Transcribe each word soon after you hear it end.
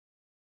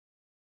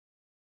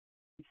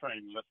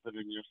frame listed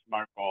in your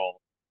SMART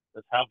goal.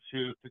 This helps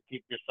you to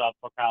keep yourself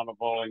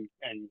accountable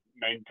and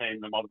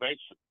maintain the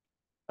motivation.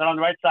 Then on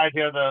the right side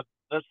here,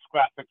 this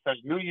graphic says,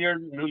 New Year,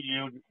 new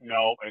you,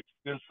 no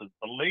excuses.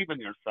 Believe in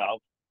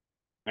yourself.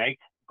 Make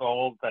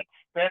goals that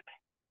stick.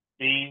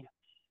 Be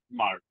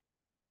smart.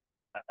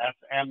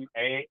 SMART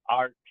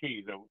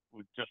that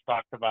we just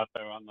talked about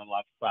there on the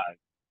left side.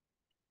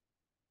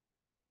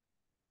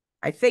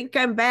 I think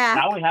I'm back.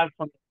 Now we have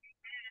some.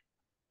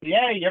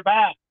 Yay, you're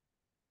back.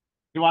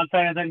 You want to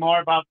say anything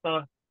more about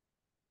the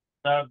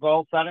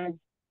goal setting?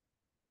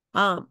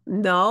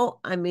 No,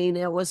 I mean,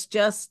 it was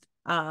just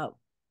a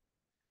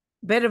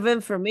bit of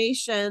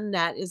information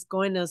that is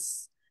going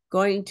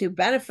to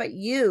benefit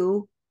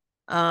you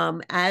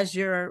as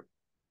you're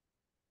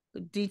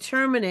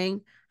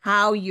determining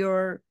how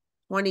your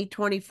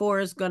 2024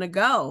 is going to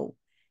go.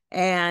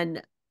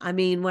 And I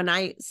mean, when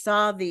I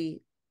saw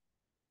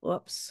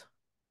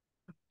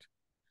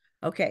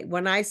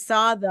when I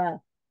saw the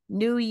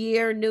new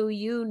year, new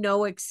you,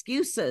 no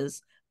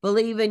excuses,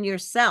 believe in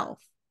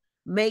yourself,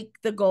 make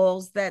the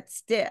goals that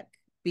stick,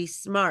 be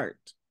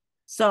smart.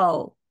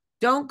 So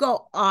don't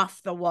go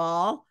off the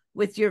wall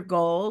with your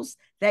goals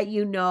that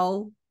you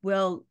know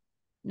will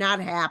not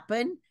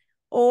happen,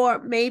 or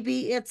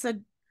maybe it's a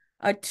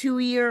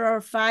 2-year or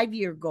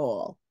 5-year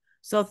goal.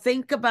 So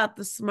think about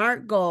the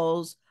SMART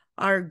goals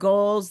are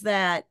goals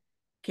that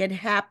can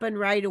happen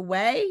right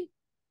away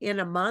in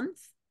a month,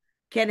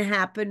 can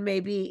happen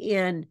maybe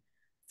in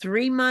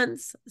 3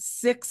 months,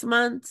 6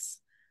 months.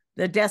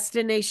 The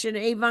Destination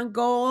Avon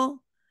goal,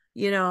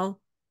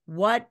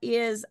 what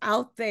is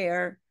out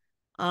there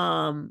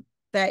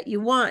that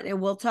you want.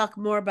 And we'll talk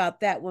more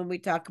about that when we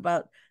talk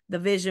about the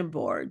vision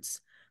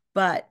boards.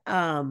 But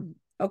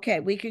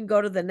okay, we can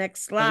go to the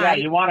next slide. Yeah,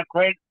 you want to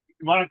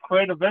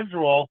create a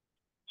visual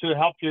to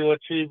help you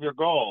achieve your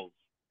goals.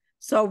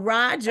 So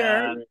Roger,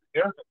 and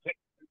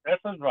this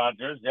is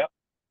Roger's. Yep.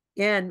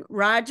 And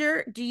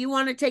Roger, do you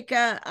want to take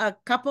a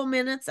couple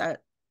minutes,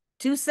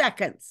 2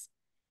 seconds,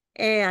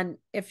 and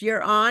if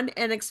you're on,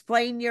 and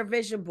explain your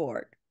vision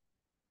board?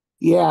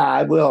 Yeah,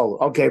 I will.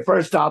 Okay,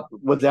 first off,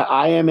 with the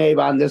I am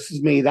Avon, this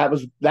is me. That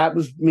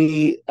was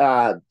me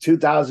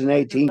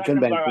 2018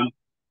 convention.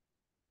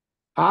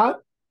 Huh?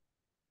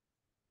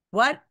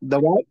 What? The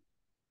what?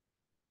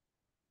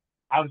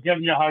 I was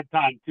giving you a hard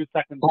time. 2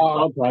 seconds.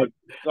 Oh, okay.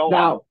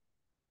 Now,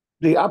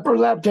 the upper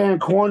left-hand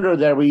corner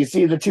there where you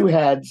see the two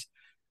heads,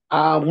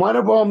 one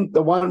of them,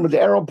 the one with the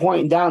arrow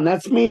pointing down,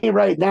 that's me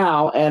right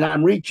now, and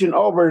I'm reaching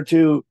over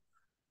to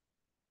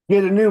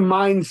get a new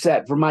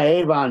mindset for my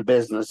Avon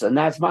business, and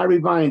that's my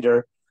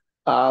reminder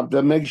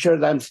to make sure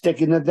that I'm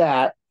sticking to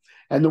that.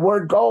 And the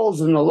word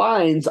goals and the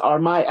lines are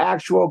my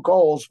actual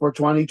goals for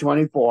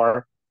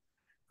 2024.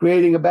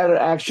 Creating a better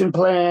action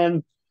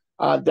plan,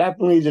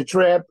 definitely the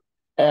trip,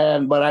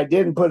 but I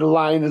didn't put a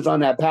line is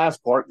on that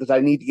passport because I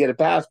need to get a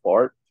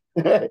passport.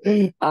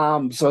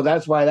 So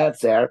that's why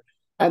that's there.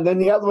 And then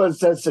the other one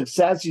says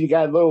success. You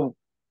got a little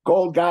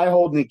gold guy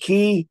holding the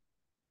key.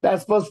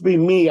 That's supposed to be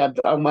me. I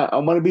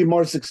want to be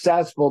more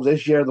successful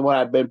this year than what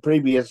I've been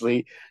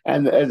previously.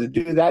 And to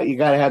do that, you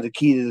got to have the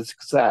key to the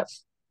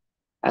success.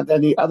 And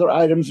then the other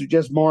items are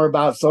just more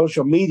about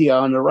social media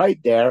on the right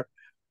there,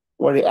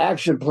 where the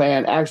action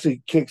plan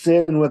actually kicks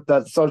in with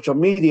the social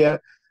media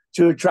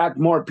to attract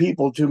more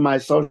people to my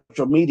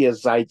social media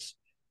sites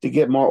to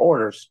get more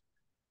orders.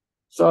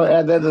 So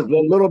and then the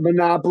little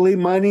Monopoly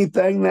money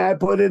thing that I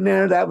put in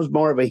there, that was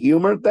more of a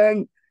humor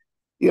thing,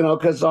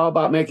 because it's all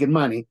about making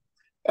money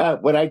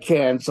when I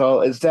can. So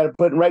instead of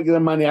putting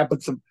regular money, I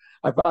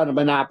found a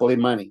Monopoly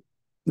money.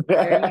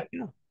 There you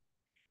go.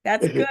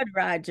 That's good,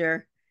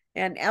 Roger.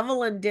 And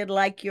Evelyn did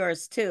like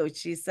yours too.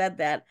 She said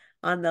that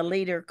on the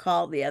leader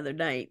call the other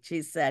night.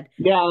 She said,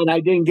 yeah, and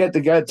I didn't get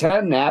to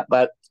attend that,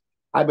 but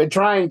I've been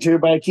trying to,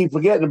 but I keep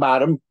forgetting about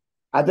them.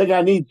 I think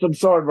I need some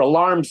sort of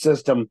alarm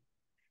system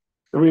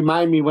to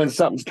remind me when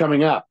something's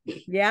coming up.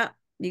 Yeah,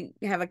 you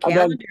have a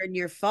calendar in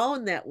your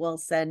phone that will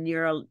send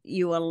you an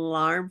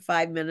alarm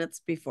 5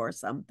 minutes before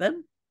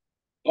something.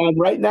 And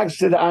right next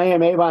to the I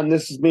am Avon,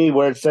 this is me,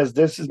 where it says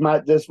this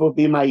will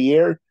be my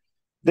year.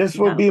 This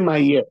will be my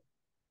year.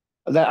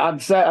 That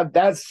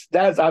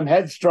I'm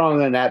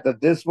headstrong in that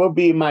this will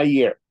be my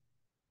year.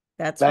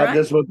 That's right.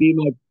 This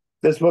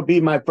will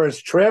be my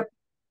first trip,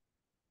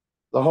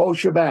 the whole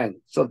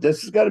shebang. So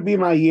this is going to be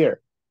my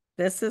year.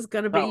 This is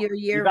going to be your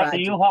year, you got Roger.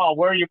 the U-Haul.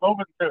 Where are you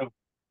moving to?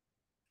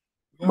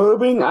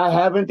 Moving, I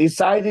haven't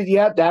decided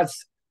yet.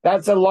 That's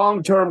a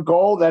long-term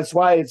goal. That's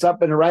why it's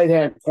up in the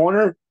right-hand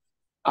corner.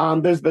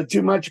 There's been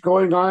too much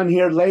going on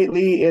here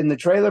lately in the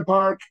trailer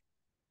park.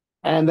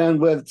 And then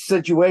with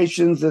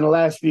situations in the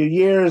last few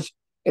years,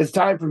 it's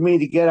time for me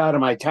to get out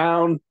of my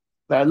town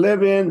that I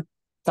live in.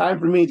 Time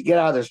for me to get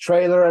out of this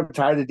trailer. I'm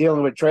tired of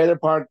dealing with trailer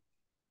park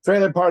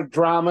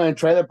drama and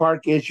trailer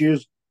park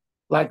issues.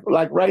 Like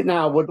right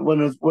now, when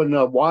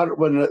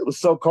it was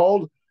so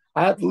cold,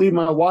 I have to leave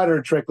my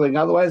water trickling.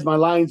 Otherwise, my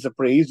lines will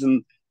freeze,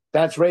 and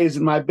that's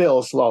raising my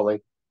bill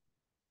slowly.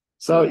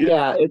 So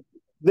yeah,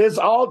 this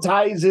all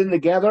ties in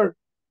together.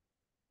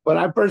 when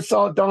I first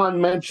saw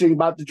Dawn mentioning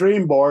about the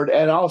dream board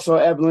and also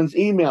Evelyn's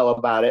email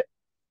about it,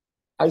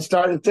 I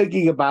started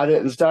thinking about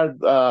it and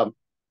started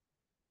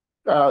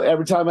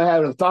every time I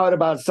have a thought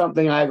about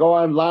something, I go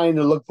online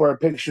and look for a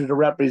picture to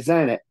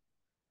represent it.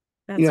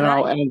 That's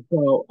right. And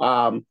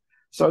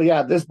so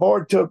yeah, this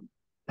board took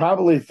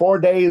probably 4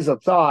 days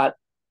of thought,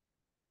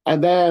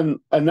 and then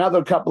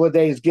another couple of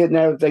days getting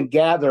everything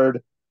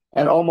gathered,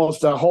 and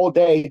almost a whole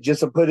day just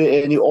to put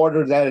it in the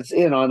order that it's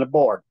in on the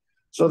board.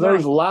 So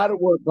there's Right. a lot of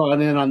work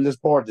going in on this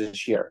board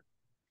this year.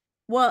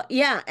 Well,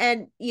 yeah,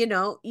 and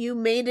you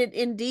made it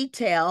in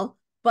detail,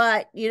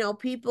 but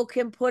people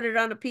can put it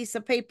on a piece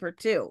of paper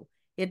too.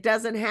 It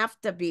doesn't have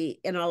to be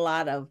in a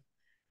lot of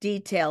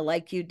detail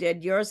like you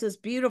did. Yours is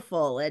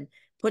beautiful and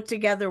put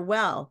together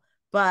well.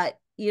 But,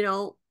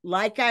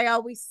 like I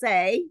always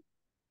say,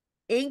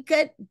 ink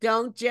it,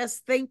 don't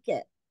just think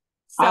it.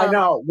 I So,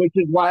 know,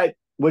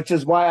 which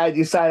is why I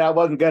decided I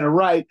wasn't going to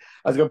write.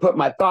 I was going to put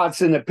my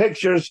thoughts in the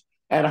pictures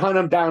and hunt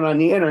them down on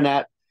the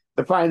internet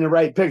to find the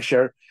right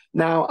picture.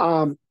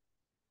 Now,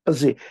 let's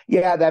see.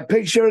 Yeah, that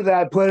picture that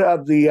I put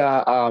of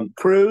the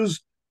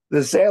cruise,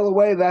 the sail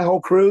away, that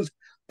whole cruise,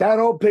 that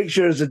whole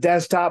picture is a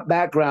desktop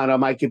background on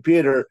my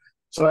computer.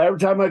 So every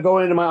time I go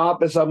into my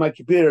office on my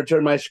computer,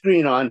 turn my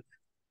screen on,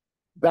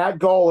 that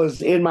goal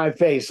is in my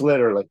face,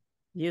 literally.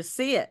 you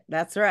see it.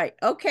 That's right.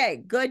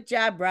 Okay, good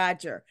job,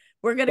 Roger.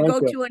 We're going to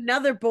Thank go you. to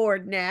another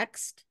board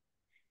next.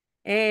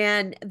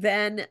 And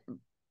then,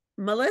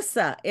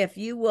 Melissa, if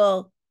you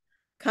will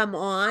come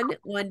on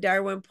when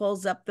Darwin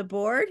pulls up the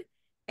board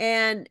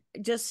and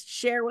just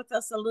share with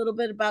us a little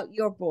bit about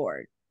your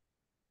board.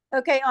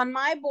 Okay, on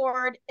my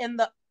board in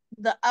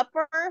the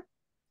upper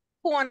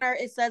corner,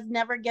 it says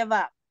never give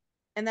up.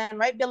 And then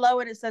right below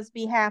it, it says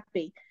be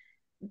happy.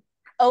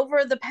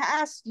 Over the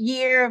past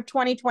year of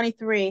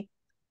 2023,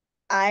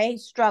 I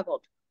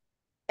struggled.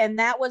 And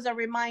that was a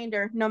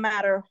reminder, no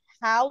matter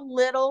how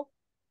little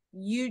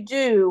you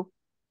do,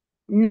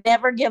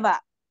 never give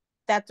up.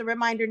 That's a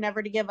reminder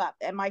never to give up.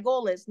 And my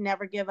goal is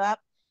never give up.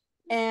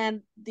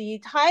 And the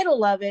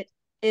title of it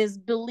is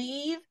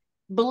believe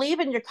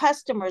in your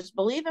customers,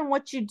 believe in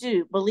what you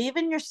do, believe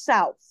in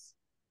yourself.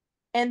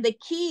 And the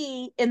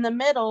key in the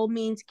middle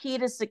means key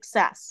to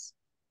success.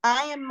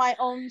 I am my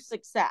own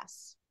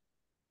success.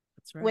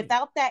 That's right.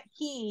 Without that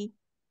key,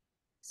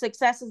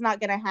 success is not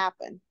going to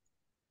happen.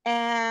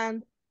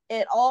 And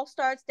it all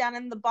starts down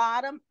in the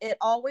bottom. It's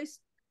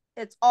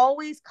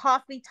always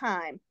coffee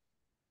time.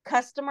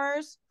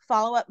 Customers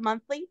follow up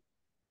monthly.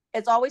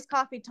 It's always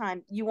coffee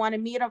time. You want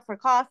to meet up for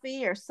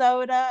coffee or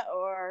soda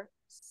or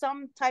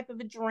some type of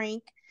a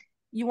drink.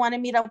 You want to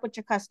meet up with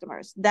your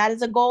customers. That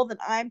is a goal that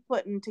I'm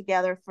putting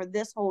together for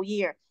this whole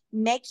year.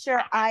 Make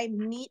sure I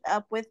meet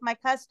up with my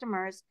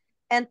customers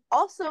and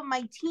also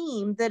my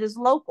team that is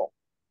local.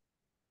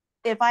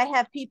 If I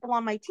have people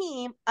on my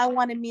team, I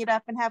want to meet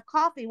up and have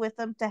coffee with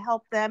them to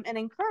help them and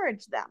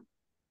encourage them.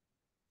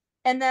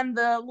 And then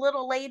the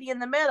little lady in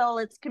the middle,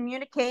 it's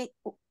communicate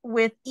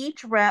with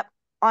each rep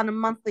on a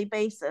monthly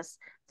basis,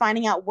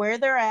 finding out where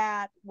they're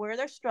at, where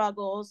their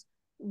struggles,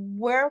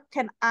 where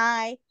can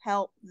I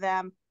help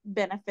them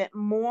benefit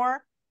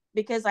more,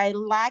 because I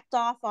slacked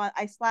off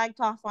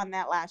on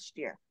that last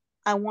year.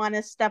 I want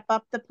to step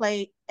up the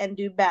plate and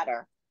do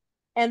better.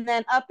 And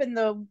then up in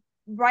the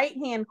right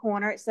hand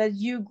corner, it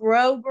says you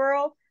grow,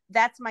 girl.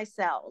 That's my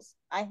sales.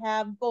 I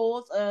have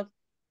goals of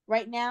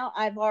right now.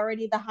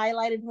 The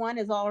highlighted one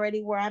is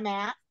already where I'm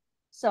at.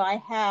 So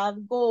I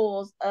have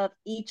goals of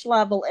each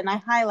level and I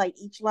highlight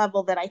each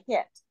level that I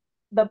hit.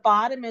 The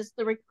bottom is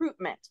the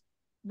recruitment.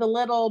 The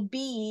little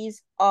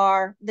B's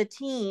are the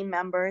team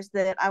members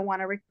that I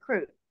want to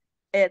recruit.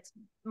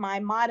 My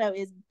motto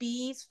is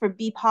B's for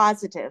be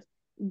positive,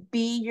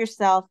 be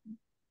yourself,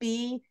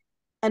 be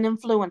an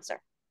influencer,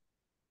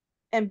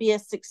 and be a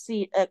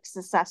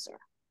successor.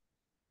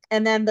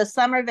 And then the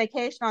summer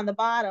vacation on the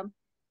bottom,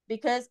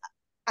 because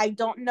I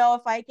don't know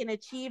if I can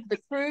achieve the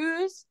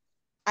cruise,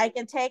 I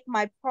can take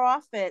my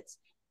profits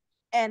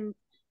and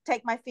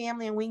take my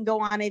family and we can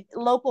go on a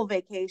local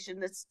vacation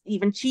that's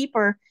even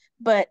cheaper,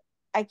 but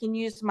I can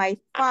use my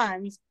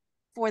funds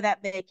for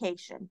that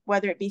vacation,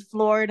 whether it be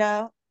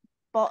Florida,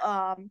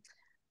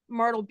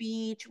 Myrtle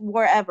Beach,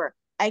 wherever.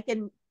 I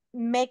can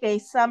make a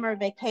summer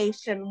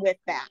vacation with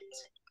that.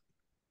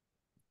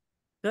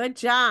 Good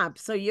job.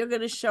 So you're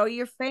going to show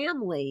your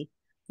family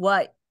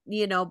what,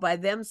 by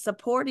them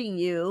supporting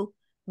you,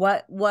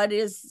 what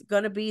is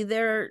going to be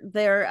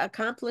their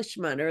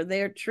accomplishment or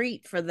their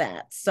treat for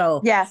that.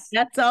 So yes,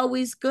 that's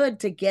always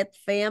good to get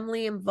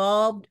family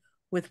involved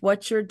with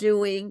what you're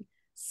doing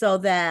so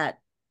that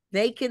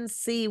they can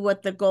see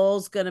what the goal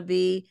is going to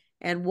be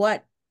and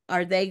what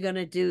are they going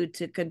to do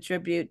to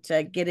contribute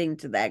to getting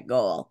to that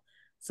goal.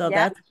 So yep.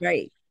 That's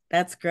great.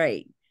 That's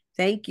great.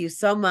 Thank you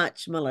so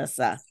much,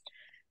 Melissa.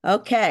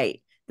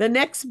 Okay. The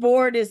next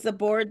board is the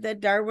board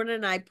that Darwin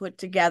and I put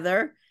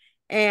together.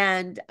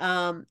 And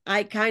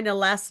I kind of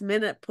last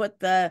minute put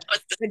the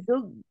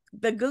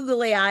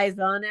googly eyes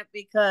on it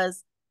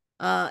because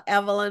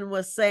Evelyn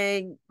was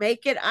saying,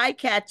 make it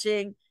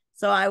eye-catching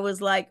So I was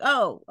like,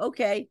 oh,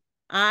 okay,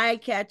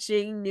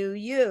 eye-catching new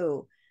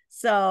you.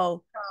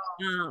 So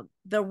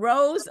the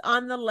rose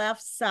on the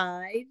left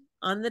side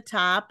on the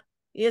top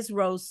is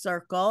rose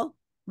circle.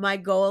 My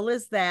goal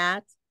is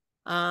that.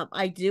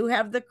 I do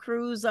have the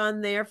cruise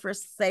on there for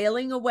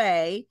sailing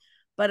away,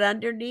 but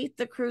underneath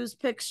the cruise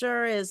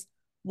picture is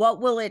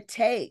what will it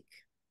take?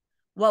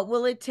 What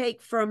will it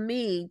take from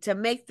me to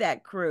make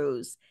that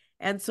cruise?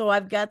 And so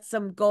I've got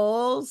some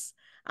goals.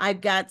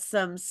 I've got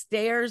some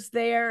stairs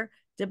there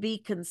to be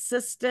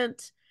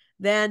consistent.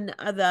 Then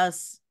the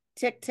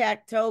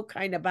tic-tac-toe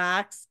kind of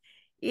box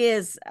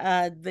is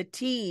the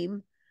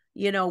team.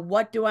 You know,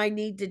 what do I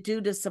need to do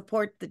to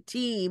support the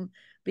team?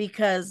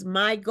 Because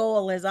my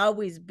goal has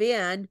always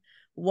been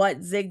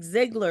what Zig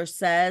Ziglar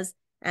says,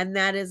 and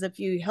that is if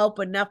you help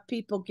enough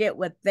people get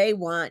what they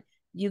want,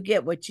 you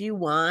get what you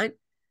want.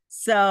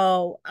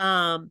 So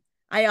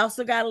I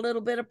also got a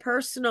little bit of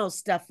personal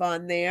stuff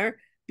on there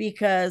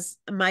because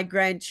my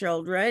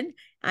grandchildren,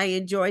 I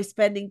enjoy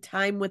spending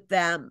time with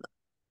them.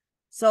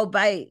 So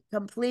by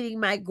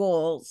completing my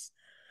goals,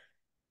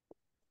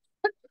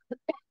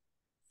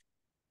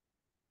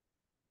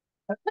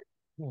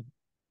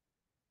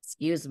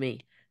 excuse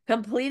me,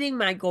 completing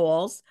my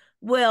goals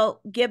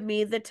will give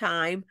me the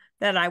time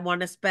that I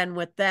want to spend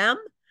with them.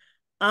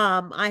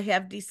 I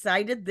have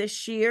decided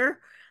this year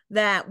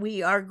that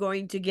we are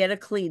going to get a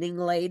cleaning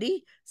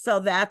lady.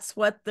 So that's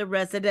what the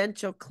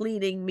residential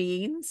cleaning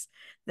means,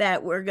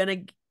 that we're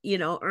going to, you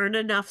know, earn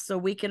enough so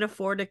we can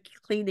afford a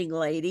cleaning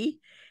lady.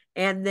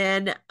 And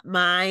then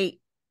my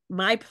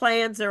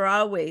plans are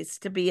always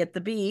to be at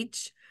the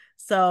beach.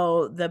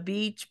 So the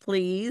beach,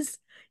 please,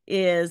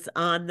 is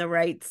on the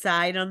right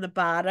side on the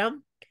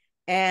bottom.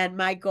 And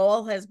my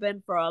goal has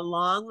been for a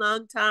long,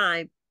 long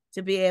time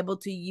to be able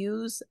to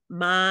use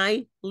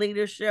my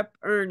leadership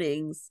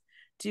earnings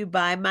to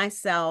buy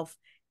myself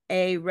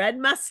a red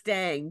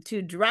Mustang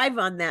to drive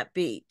on that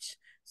beach.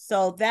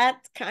 So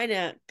that kind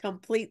of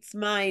completes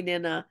mine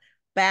in a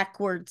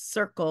backward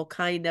circle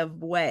kind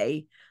of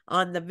way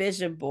on the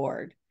vision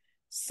board.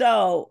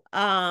 So,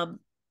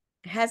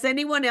 has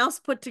anyone else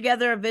put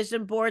together a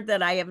vision board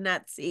that I have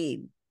not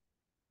seen?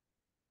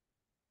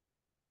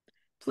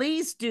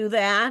 Please do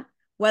that,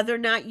 whether or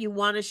not you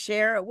want to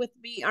share it with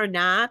me or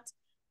not,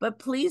 but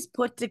please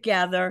put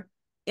together,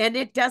 and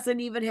it doesn't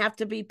even have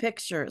to be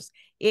pictures.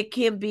 It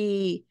can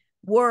be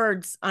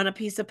words on a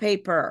piece of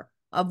paper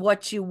of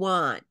what you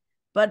want.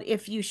 But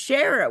if you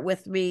share it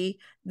with me,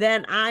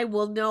 then I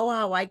will know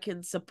how I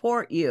can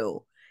support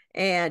you,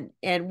 and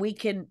we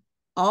can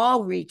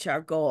all reach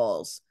our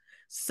goals.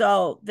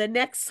 So the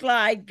next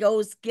slide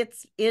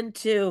gets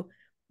into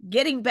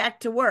getting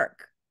back to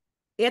work.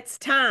 It's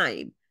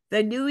time.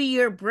 The new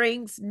year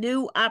brings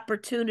new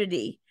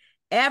opportunity.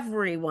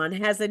 Everyone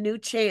has a new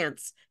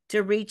chance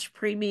to reach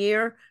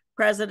Premier,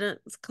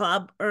 President's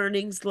Club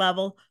earnings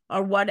level,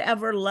 or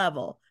whatever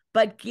level,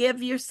 but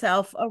give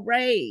yourself a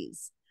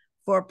raise.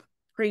 For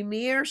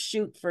Premier,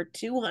 shoot for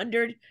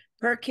 200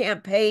 per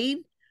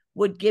campaign,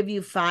 would give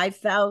you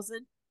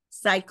 5,000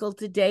 cycle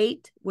to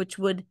date, which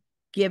would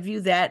give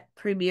you that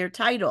Premier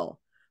title.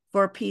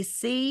 For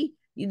PC,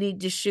 you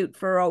need to shoot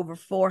for over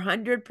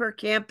 400 per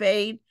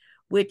campaign,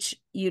 which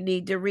you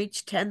need to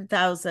reach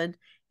 10,000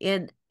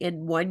 in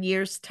 1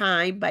 year's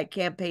time by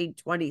campaign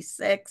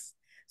 26.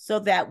 So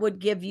that would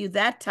give you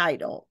that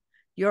title.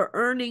 Your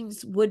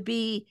earnings would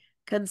be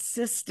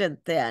consistent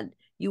then.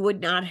 You would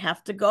not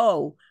have to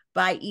go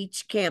by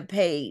each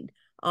campaign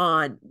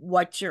on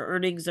what your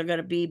earnings are going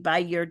to be by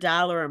your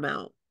dollar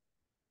amount.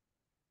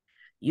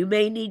 You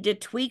may need to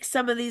tweak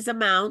some of these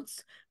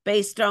amounts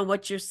based on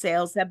what your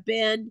sales have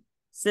been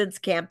since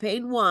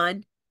campaign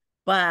 1,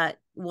 but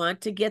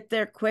want to get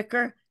there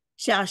quicker,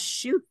 just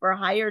shoot for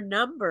higher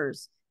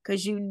numbers,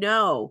 because you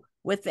know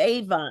with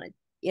Avon,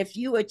 if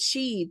you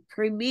achieve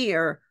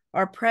Premier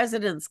or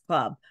President's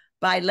Club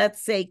by,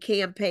 let's say,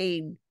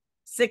 campaign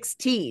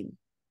 16,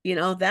 you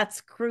know,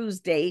 that's cruise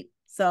date.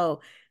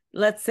 So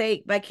let's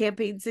say by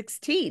campaign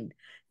 16,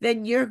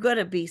 then you're going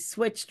to be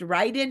switched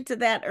right into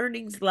that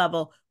earnings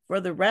level for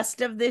the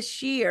rest of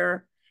this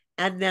year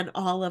and then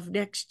all of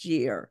next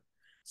year.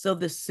 So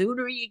the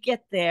sooner you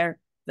get there,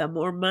 the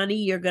more money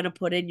you're going to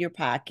put in your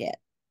pocket.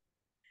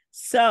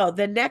 So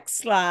the next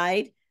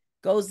slide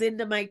goes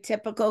into my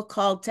typical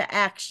call to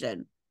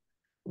action.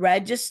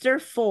 Register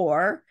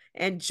for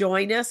and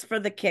join us for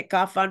the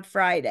kickoff on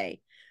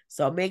Friday.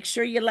 So make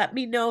sure you let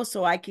me know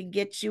so I can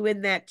get you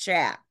in that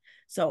chat.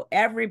 So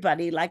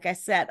everybody, like I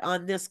said,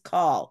 on this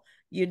call,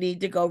 you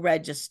need to go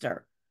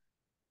register.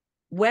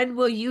 When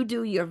will you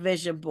do your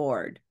vision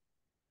board?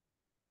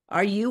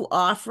 Are you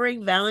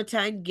offering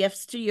Valentine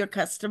gifts to your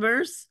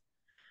customers?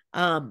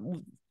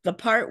 The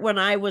part when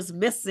I was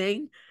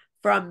missing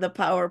from the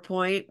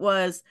PowerPoint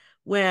was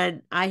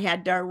when I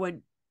had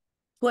Darwin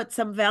put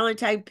some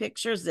Valentine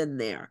pictures in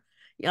there.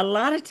 A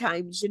lot of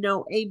times, you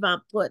know,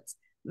 Avon puts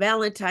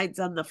Valentine's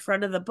on the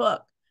front of the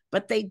book,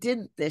 but they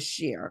didn't this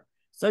year.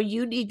 So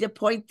you need to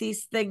point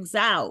these things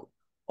out.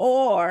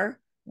 Or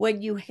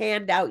when you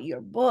hand out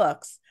your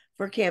books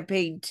for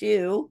campaign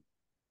 2,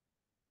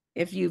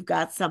 if you've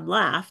got some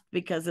left,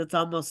 because it's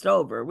almost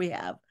over. We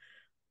have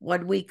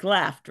 1 week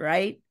left,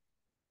 right?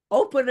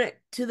 Open it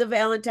to the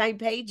Valentine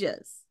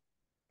pages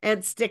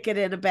and stick it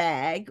in a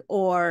bag,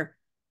 or,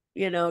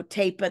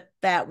 tape it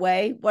that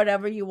way,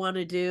 whatever you want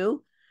to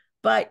do.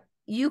 But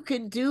you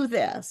can do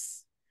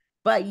this,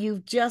 but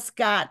you've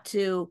got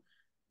to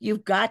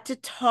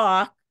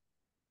talk.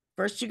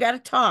 First, you got to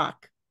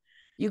talk.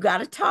 You got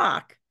to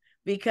talk,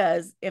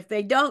 because if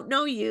they don't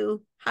know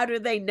you, how do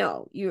they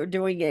know you're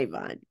doing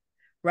Avon,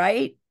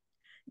 right?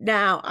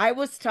 Now, I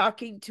was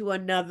talking to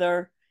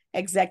another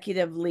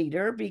executive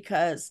leader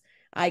because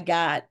I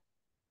got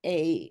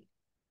a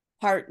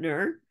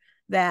partner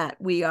that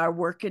we are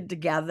working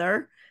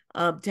together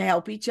to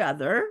help each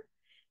other.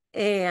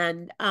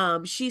 And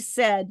she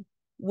said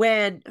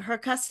when her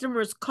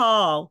customers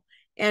call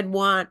and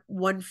want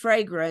one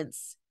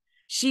fragrance,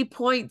 she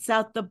points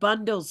out the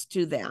bundles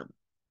to them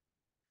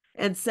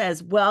and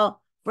says,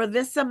 well, for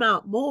this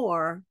amount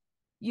more,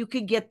 you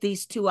can get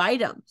these 2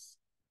 items.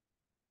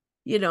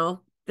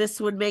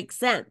 This would make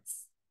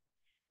sense.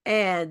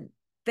 And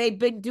they've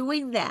been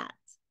doing that.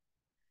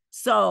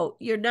 So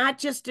you're not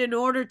just an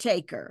order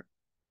taker.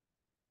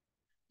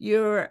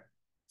 You're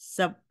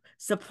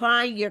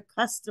supplying your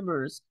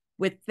customers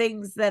with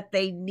things that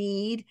they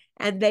need,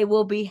 and they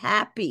will be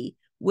happy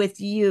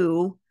with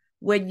you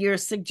when you're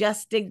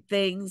suggesting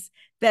things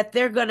that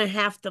they're going to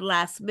have to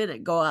last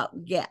minute go out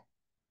and get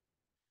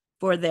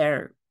for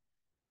their,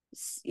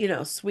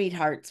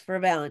 sweethearts for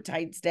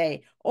Valentine's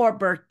Day or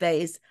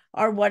birthdays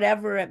or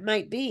whatever it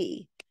might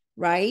be,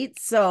 right?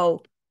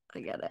 So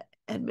I got to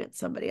admit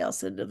somebody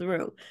else into the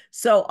room.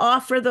 So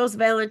offer those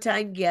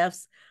Valentine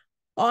gifts,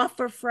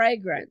 offer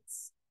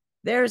fragrance.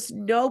 There's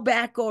no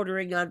back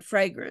ordering on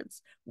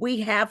fragrance.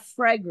 We have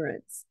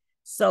fragrance.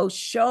 So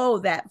show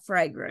that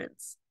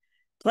fragrance.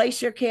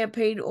 Place your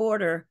campaign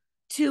order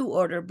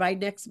by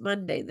next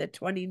Monday, the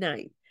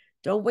 29th.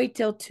 Don't wait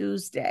till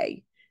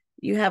Tuesday.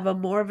 You have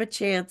more of a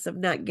chance of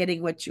not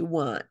getting what you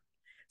want.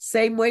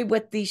 Same way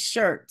with these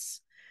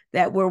shirts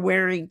that we're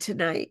wearing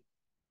tonight.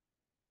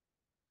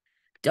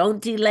 Don't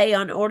delay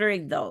on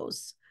ordering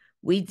those.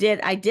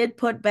 I did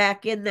put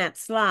back in that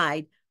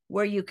slide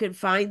where you can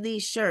find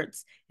these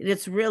shirts, and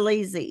it's real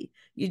easy.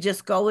 You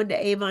just go into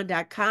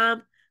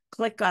avon.com,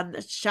 click on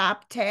the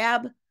shop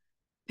tab,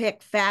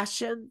 pick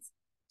fashions,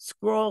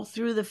 scroll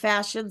through the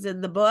fashions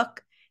in the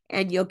book,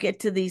 and you'll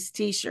get to these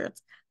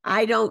t-shirts.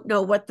 I don't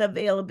know what the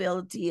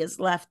availability is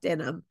left in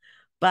them,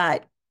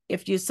 but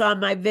if you saw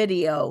my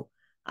video,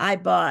 I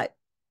bought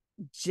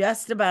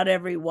just about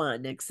every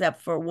one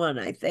except for one,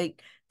 I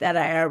think, that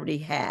I already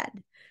had.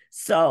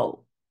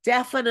 So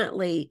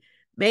definitely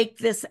make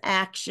this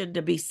action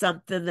to be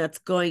something that's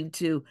going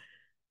to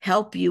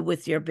help you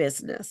with your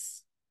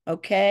business.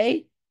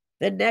 Okay.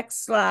 The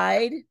next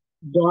slide.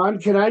 Dawn,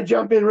 can I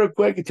jump in real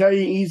quick and tell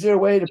you an easier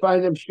way to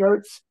find them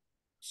shirts?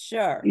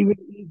 Sure. Even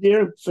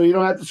easier, so you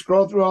don't have to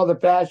scroll through all the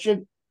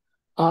fashion.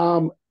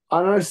 On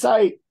our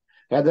site,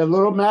 have that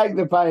little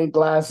magnifying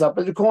glass up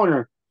in the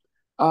corner.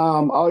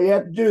 All you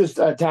have to do is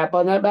tap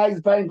on that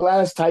magnifying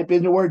glass, type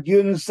in the word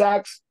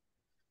unisex,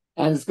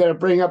 and it's going to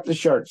bring up the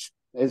shirts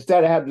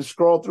instead of having to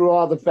scroll through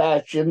all the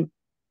fashion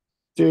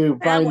to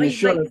find the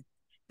shirt.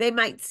 They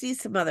might see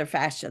some other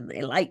fashion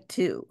they like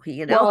too,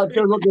 Well, if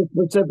you're looking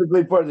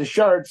specifically for the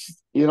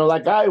shirts,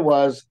 like I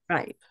was,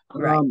 right.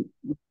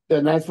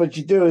 Then that's what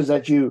you do, is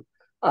that you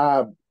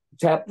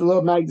tap the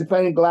little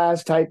magnifying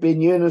glass, type in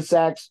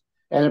unisex,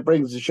 and it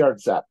brings the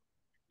shirts up.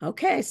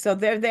 Okay, so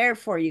they're there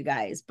for you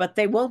guys, but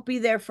they won't be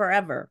there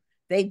forever.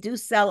 They do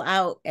sell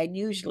out, and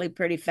usually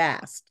pretty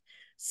fast.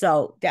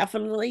 So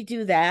definitely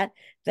do that.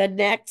 The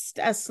next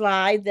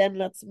slide, then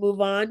let's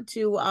move on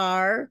to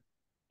our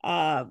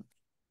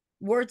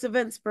words of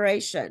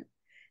inspiration.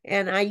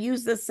 And I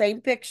use the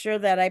same picture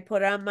that I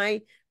put on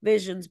my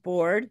visions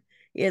board.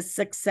 Is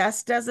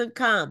success doesn't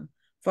come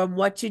from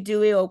what you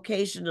do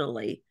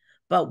occasionally,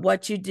 but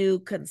what you do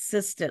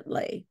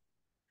consistently.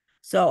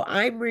 So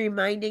I'm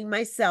reminding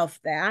myself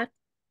that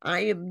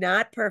I am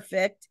not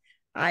perfect.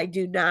 I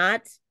do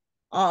not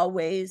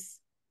always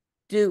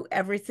do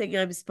everything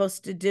I'm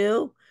supposed to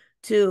do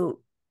to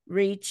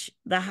reach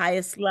the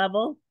highest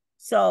level.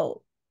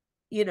 So,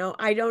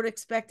 I don't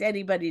expect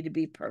anybody to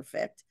be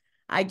perfect.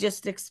 I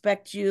just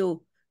expect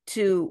you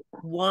to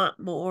want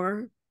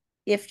more.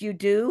 If you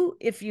do,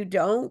 if you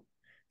don't,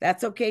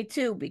 that's okay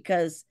too,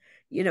 because,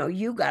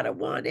 you got to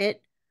want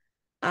it.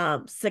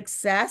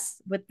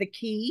 Success with the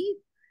key,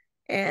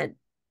 and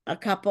a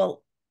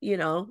couple,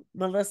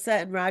 Melissa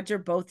and Roger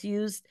both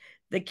used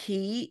the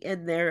key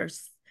in their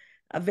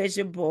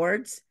vision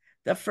boards.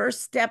 The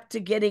first step to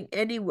getting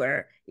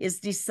anywhere is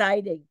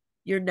deciding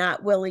you're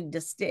not willing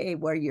to stay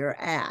where you're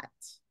at.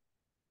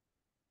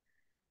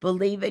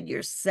 Believe in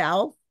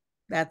yourself.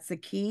 That's the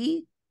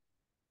key.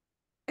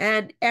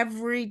 And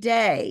every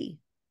day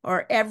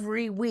or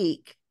every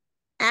week,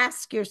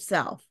 ask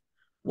yourself,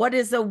 what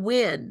is a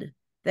win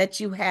that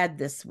you had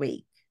this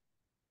week?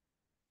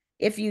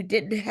 If you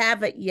didn't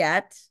have it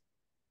yet,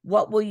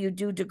 what will you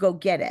do to go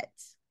get it?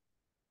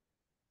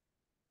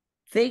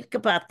 Think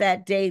about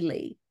that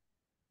daily.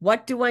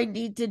 What do I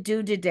need to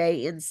do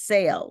today in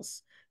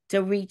sales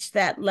to reach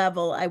that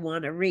level I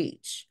want to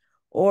reach,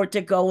 or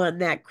to go on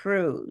that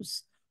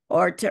cruise,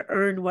 or to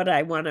earn what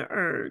I want to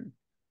earn?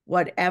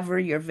 Whatever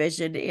your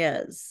vision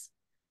is,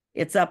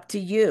 it's up to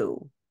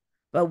you,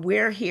 but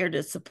we're here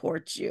to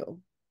support you.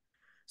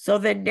 So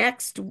the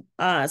next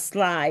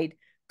slide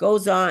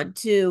goes on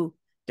to,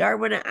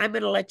 Darwin, I'm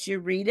going to let you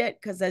read it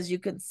because as you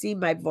can see,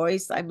 my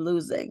voice, I'm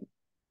losing.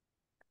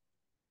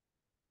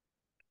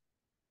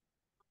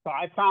 So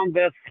I found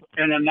this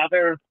in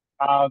another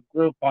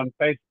group on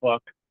Facebook,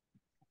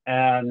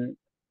 and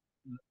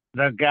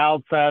the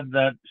gal said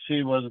that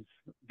she was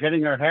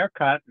getting her hair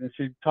cut, and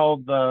she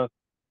told the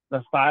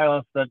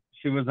stylist that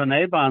she was an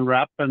Avon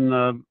rep, and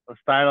the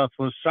stylist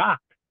was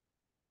shocked.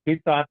 He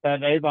thought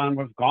that Avon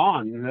was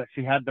gone and that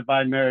she had to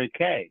buy Mary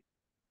Kay.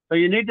 So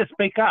you need to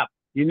speak up.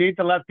 You need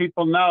to let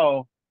people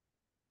know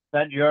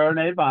that you're an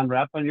Avon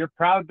rep and you're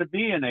proud to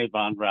be an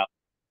Avon rep.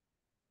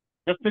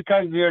 Just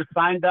because you're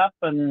signed up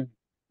and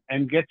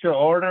get your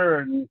order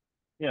and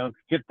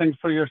get things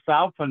for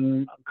yourself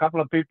and a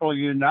couple of people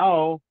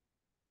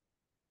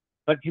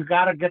but you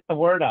got to get the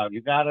word out.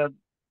 You got to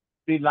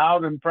be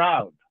loud and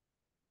proud.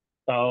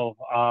 So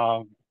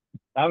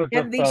that was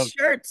and these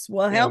shirts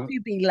will help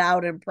you be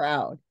loud and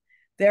proud.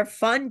 They're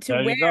fun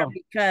to wear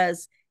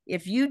because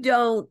if you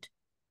don't,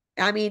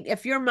 I mean,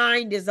 if your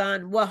mind is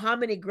on, well, how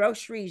many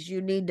groceries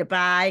you need to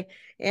buy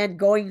and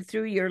going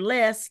through your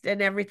list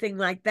and everything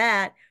like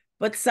that,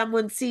 but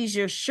someone sees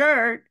your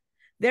shirt,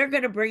 they're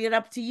going to bring it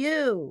up to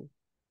you.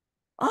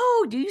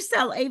 Oh, do you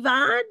sell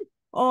Avon?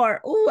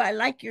 Or, oh, I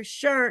like your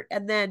shirt.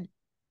 And then,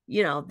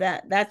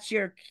 that's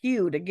your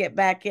cue to get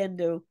back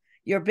into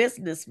your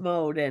business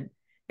mode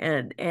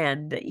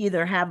and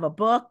either have a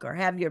book or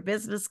have your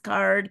business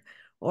card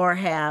or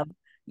have,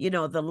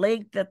 the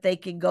link that they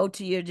can go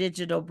to your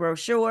digital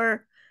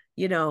brochure,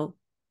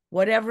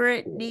 whatever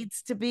it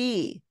needs to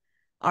be.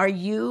 Are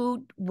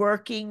you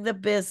working the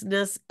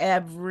business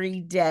every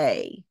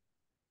day?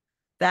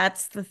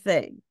 That's the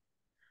thing.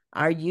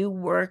 Are you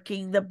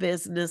working the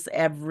business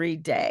every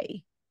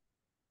day?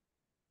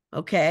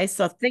 Okay,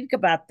 so think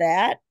about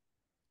that.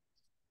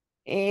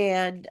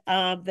 And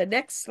the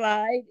next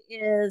slide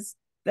is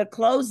the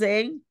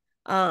closing.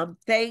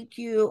 Thank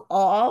you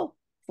all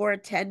for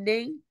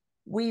attending.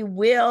 We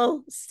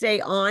will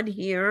stay on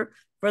here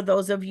for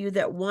those of you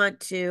that want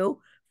to.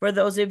 For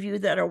those of you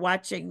that are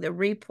watching the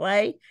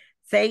replay,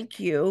 thank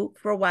you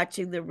for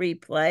watching the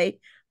replay.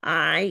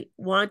 I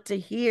want to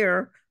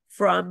hear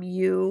from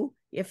you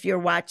if you're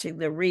watching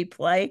the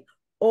replay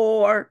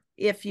or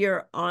if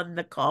you're on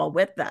the call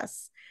with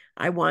us.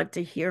 I want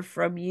to hear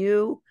from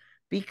you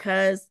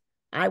because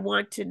I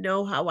want to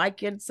know how I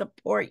can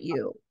support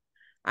you.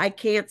 I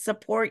can't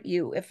support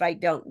you if I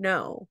don't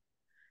know.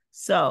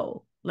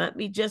 So let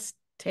me just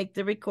take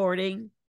the recording.